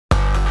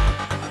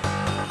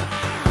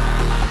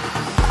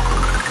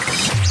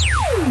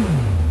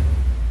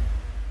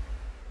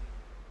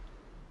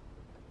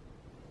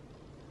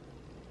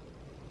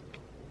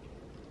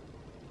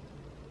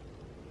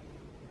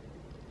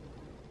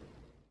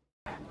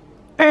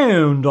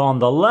And on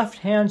the left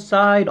hand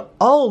side,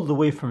 all the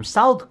way from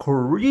South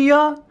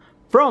Korea,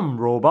 from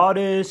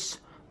ROBOTIS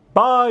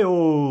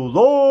BIOLOID.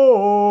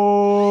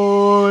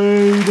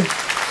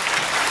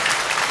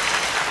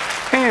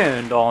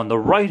 And on the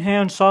right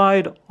hand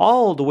side,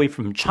 all the way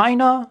from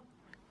China,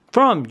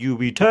 from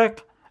UB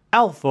Tech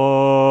Alpha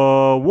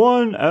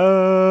 1S.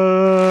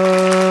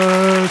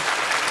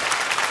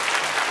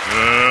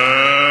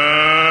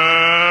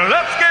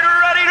 Let's get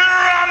ready to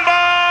rumble!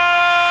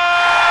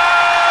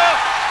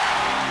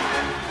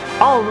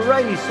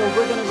 Alrighty, so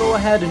we're gonna go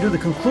ahead and do the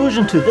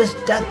conclusion to this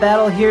death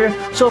battle here.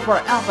 So far,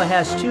 Alpha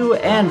has 2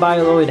 and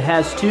Bioloid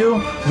has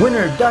 2.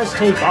 Winner does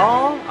take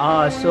all.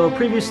 So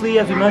previously,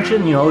 as we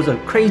mentioned, it was a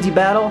crazy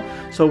battle.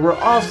 So we're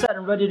all set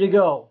and ready to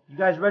go. You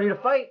guys ready to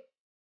fight?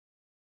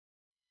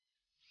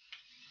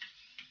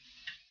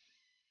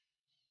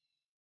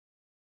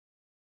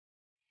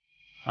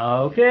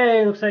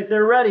 Okay, looks like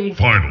they're ready.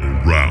 Final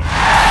round.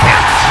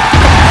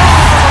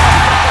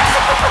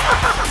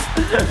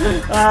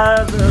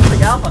 Looks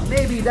like Alpha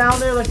may be down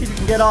there. Let's see if he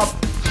can get up.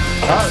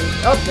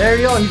 Oh, there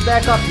you go. He's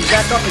back up. He's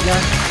back up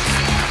again.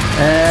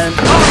 And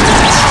cannot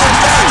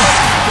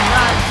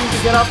seem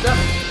to get up.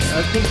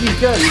 I think he's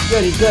good. He's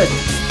good. He's good.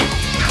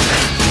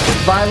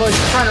 Bioloid's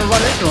trying to run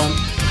into him.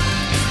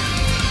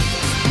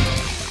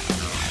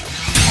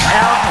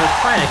 Alpha is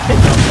trying to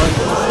kick him, but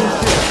he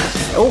seems to.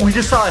 Oh, we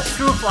just saw a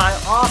screw fly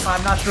off.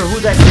 I'm not sure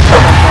who that came from.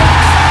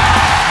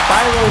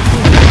 Bioloid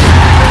seems to be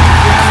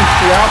damage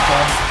to Alpha.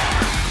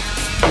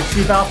 Let's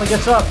see if Alpha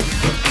gets up.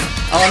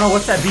 Oh no,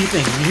 what's that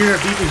beeping? You hear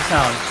a beeping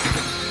sound.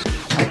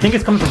 I think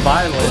it's coming from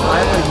Bioloid.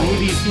 Bioloid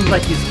maybe seems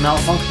like he's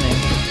malfunctioning.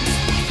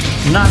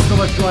 Not sure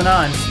what's going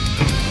on.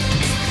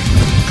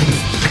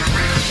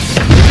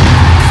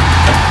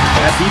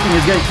 That beeping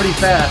is getting pretty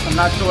fast. I'm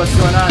not sure what's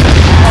going on.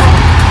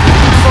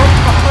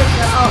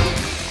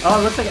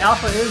 Oh, it looks like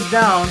Alpha is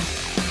down.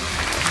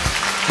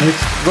 Let's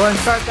go ahead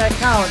and start that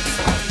count.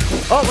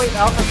 Oh wait,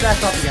 Alpha's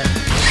back up again.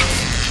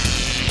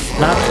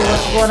 Not sure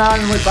what's going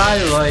on with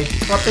Bioloid.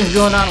 Something's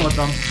going on with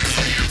them.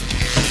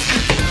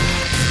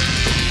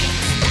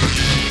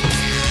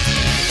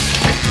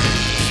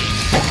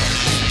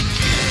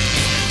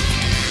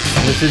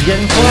 This is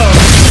getting close.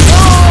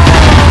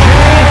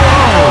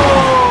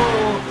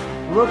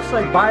 Oh! Looks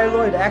like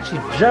Bioloid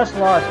actually just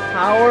lost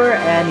power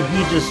and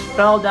he just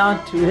fell down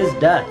to his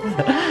death.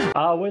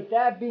 With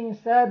that being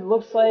said,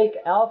 looks like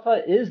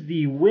Alpha is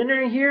the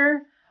winner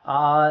here.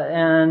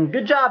 And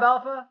good job,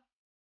 Alpha.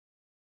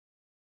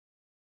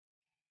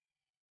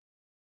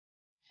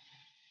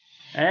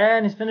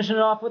 And he's finishing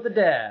it off with a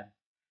dab.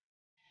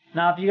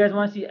 Now, if you guys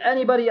want to see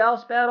anybody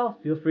else battle,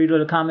 feel free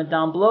to comment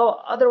down below.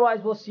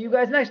 Otherwise, we'll see you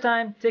guys next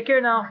time. Take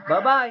care now.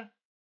 Bye-bye.